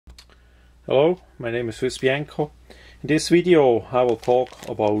Hello, my name is Swissbianco. In this video I will talk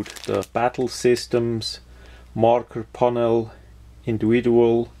about the battle systems marker panel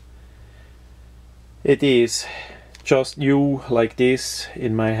individual. It is just new like this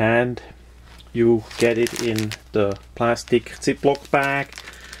in my hand. You get it in the plastic Ziploc bag.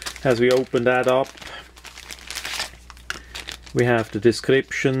 As we open that up, we have the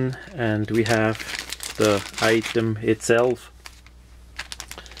description and we have the item itself.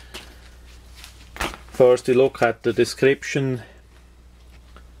 First we look at the description.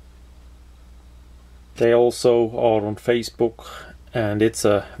 They also are on Facebook and it's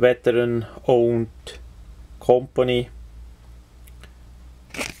a veteran owned company.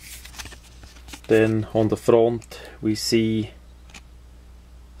 Then on the front we see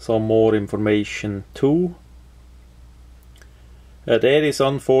some more information too. There is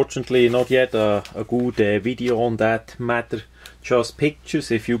unfortunately not yet a good video on that matter, just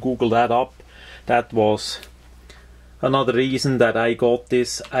pictures. If you Google that up, that was another reason that I got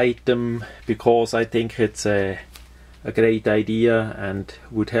this item, because I think it's a great idea and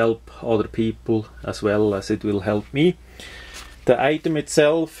would help other people as well as it will help me. The item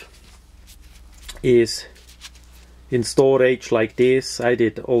itself is in storage like this. I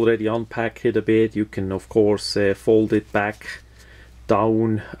did already unpack it a bit. You can of course fold it back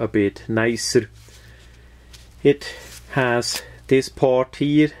down a bit nicer. It has this part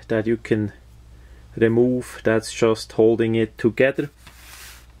here that you can remove. That's just holding it together,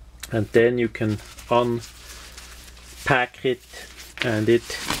 and then you can unpack it, and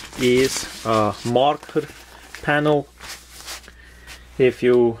it is a marker panel. If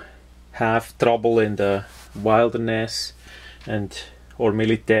you have trouble in the wilderness or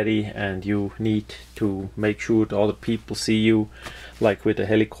military and you need to make sure that other people see you, like with a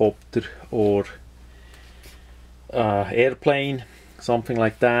helicopter or airplane, something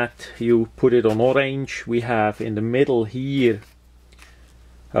like that, you put it on orange. We have in the middle here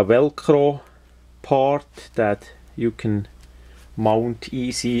a Velcro part that you can mount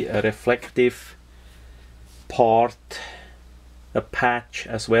easy, a reflective part, a patch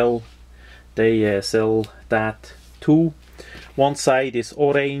as well. They sell that too. One side is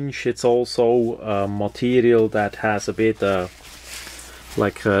orange. It's also a material that has a bit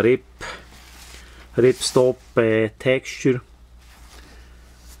like a ripstop texture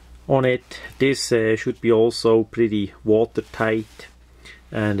on it. This should be also pretty watertight,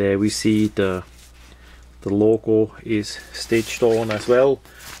 and we see the logo is stitched on as well.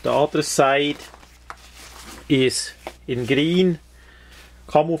 The other side is in green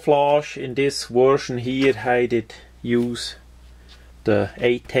camouflage. In this version here I did use the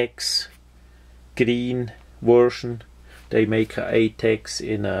ATEX green version. They make a ATEX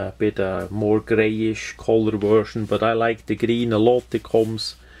in a bit more grayish color version, but I like the green a lot. It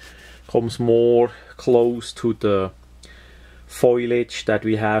comes more close to the foliage that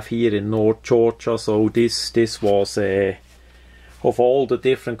we have here in North Georgia. So this was of all the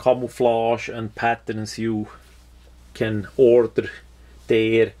different camouflage and patterns you can order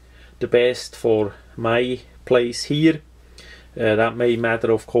there, the best for my place here. That may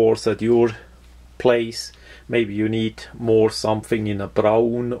matter of course at your place. Maybe you need more something in a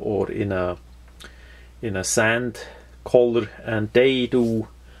brown or in a sand color, and they do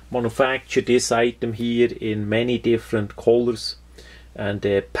manufacture this item here in many different colors and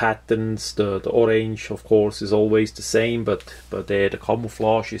patterns. The orange of course is always the same, but the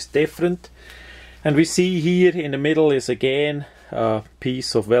camouflage is different. And we see here in the middle is again a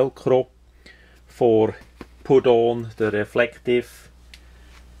piece of Velcro for put on the reflective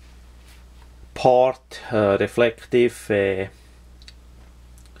part, reflective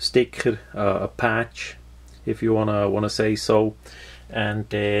sticker, a patch if you wanna say so. And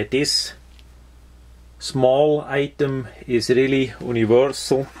this small item is really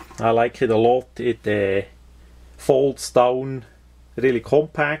universal. I like it a lot. It folds down, really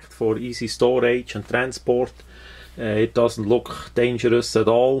compact for easy storage and transport. It doesn't look dangerous at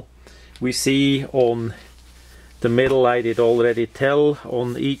all. We see on the middle, I did already tell,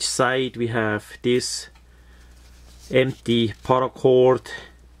 on each side we have this empty paracord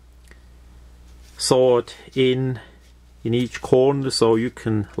sawed in each corner, so you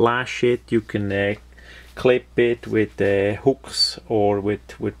can lash it, you can clip it with hooks or with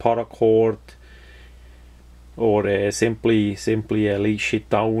paracord, or simply leash it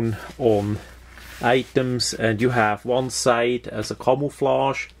down on items. And you have one side as a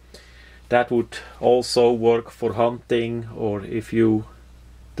camouflage. That would also work for hunting, or if you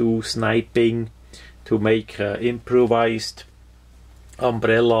do sniping, to make improvised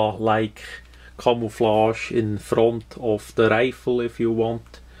umbrella like camouflage in front of the rifle if you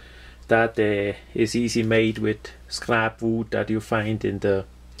want. that is easy made with scrap wood that you find in the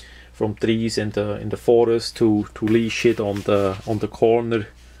from trees in the forest to leash it on the corner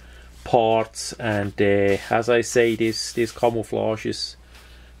parts. And as I say, this camouflage is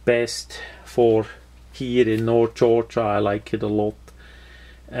best for here in North Georgia. I like it a lot.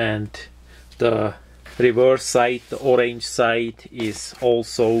 And the reverse side, the orange side, is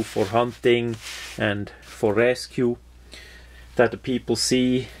also for hunting and for rescue, that the people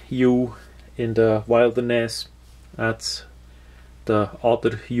see you in the wilderness. That's the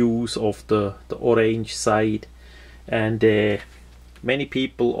other use of the orange side. And many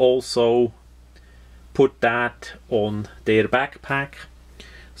people also put that on their backpack.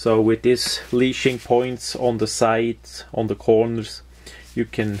 So with these leashing points on the sides, on the corners, you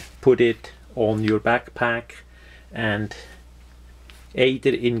can put it on your backpack, and either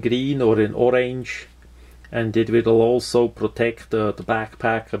in green or in orange, and it will also protect the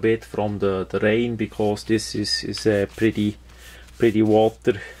backpack a bit from the rain, because this is a pretty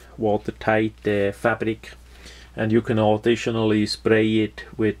watertight fabric. And you can additionally spray it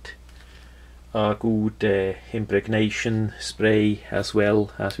with a good impregnation spray as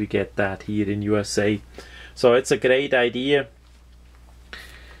well, as we get that here in USA. So it's a great idea.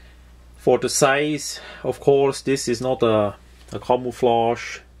 For the size, of course, this is not a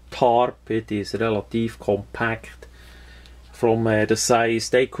camouflage tarp. It is relative compact. From the size,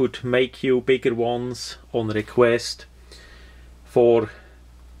 they could make you bigger ones on request. For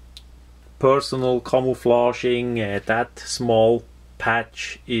personal camouflaging, that small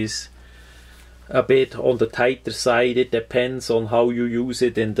patch is a bit on the tighter side. It depends on how you use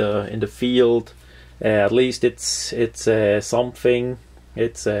it in the field. At least it's something.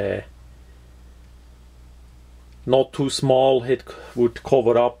 It's not too small. It would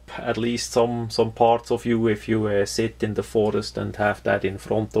cover up at least some parts of you. If you sit in the forest and have that in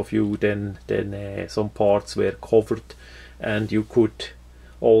front of you, then some parts were covered, and you could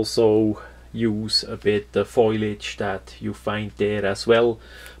also use a bit the foliage that you find there as well.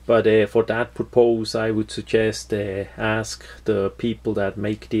 But for that purpose, I would suggest ask the people that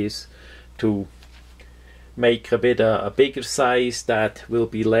make this to make a bit a bigger size that will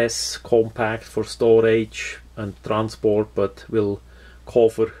be less compact for storage and transport, but will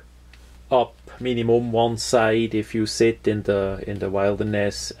cover up minimum one side if you sit in the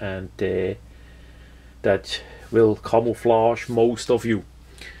wilderness, and that will camouflage most of you.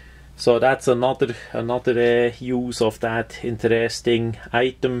 So that's another use of that interesting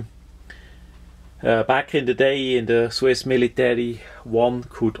item. Back in the day in the Swiss military, one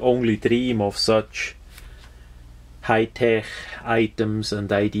could only dream of such high-tech items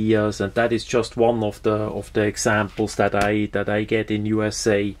and ideas, and that is just one of the examples that I get in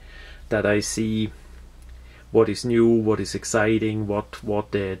USA, that I see what is new, what is exciting, what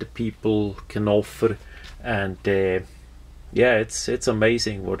the people can offer. And yeah, it's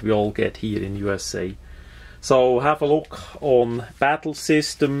amazing what we all get here in USA. So have a look on Battle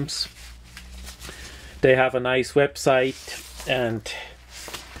Systems. They have a nice website, and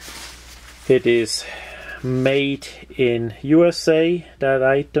it is made in USA, that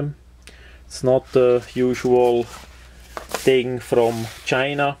item. It's not the usual thing from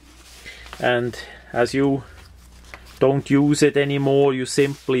China. And as you don't use it anymore, you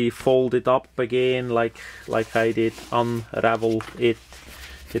simply fold it up again like I did, unravel it.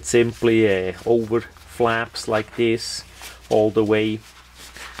 It simply over flaps like this all the way.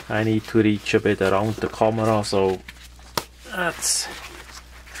 I need to reach a bit around the camera, so that's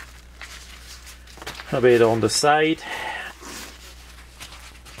a bit on the side.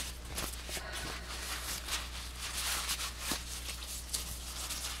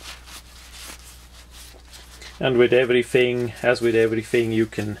 And with everything, as with everything, you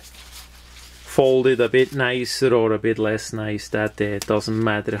can fold it a bit nicer or a bit less nice. That doesn't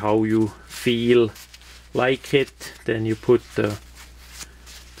matter how you feel like it. Then you put the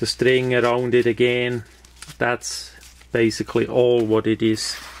string around it again. That's basically all what it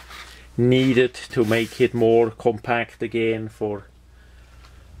is needed to make it more compact again for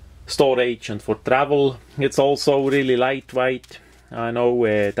storage and for travel. It's also really lightweight. I know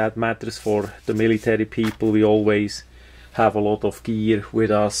that matters for the military people. We always have a lot of gear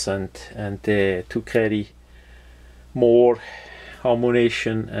with us, and to carry more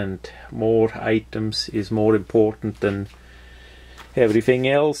ammunition and more items is more important than everything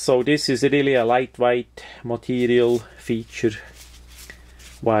else. So this is really a lightweight material feature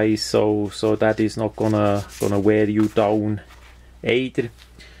wise, so that is not gonna wear you down either.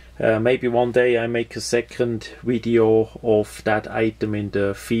 Maybe one day I make a second video of that item in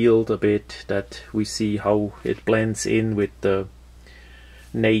the field a bit, that we see how it blends in with the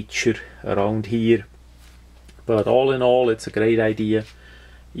nature around here. But all in all, it's a great idea,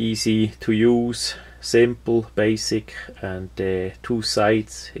 easy to use, simple, basic, and two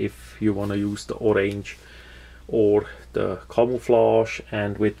sides if you want to use the orange or the camouflage,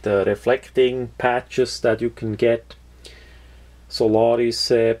 and with the reflecting patches that you can get,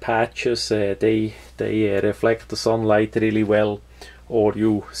 Solaris patches, they reflect the sunlight really well. Or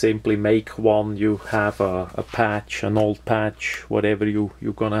you simply make one, you have a patch, an old patch, whatever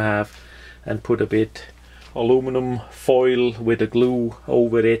you're gonna have, and put a bit aluminum foil with a glue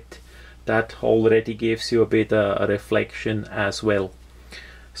over it. That already gives you a bit a reflection as well.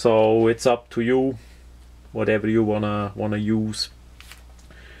 So it's up to you, whatever you wanna use.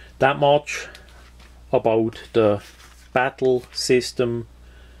 That much about the battle system's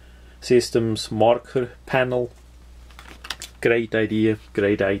marker panel. Great idea,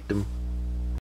 great item.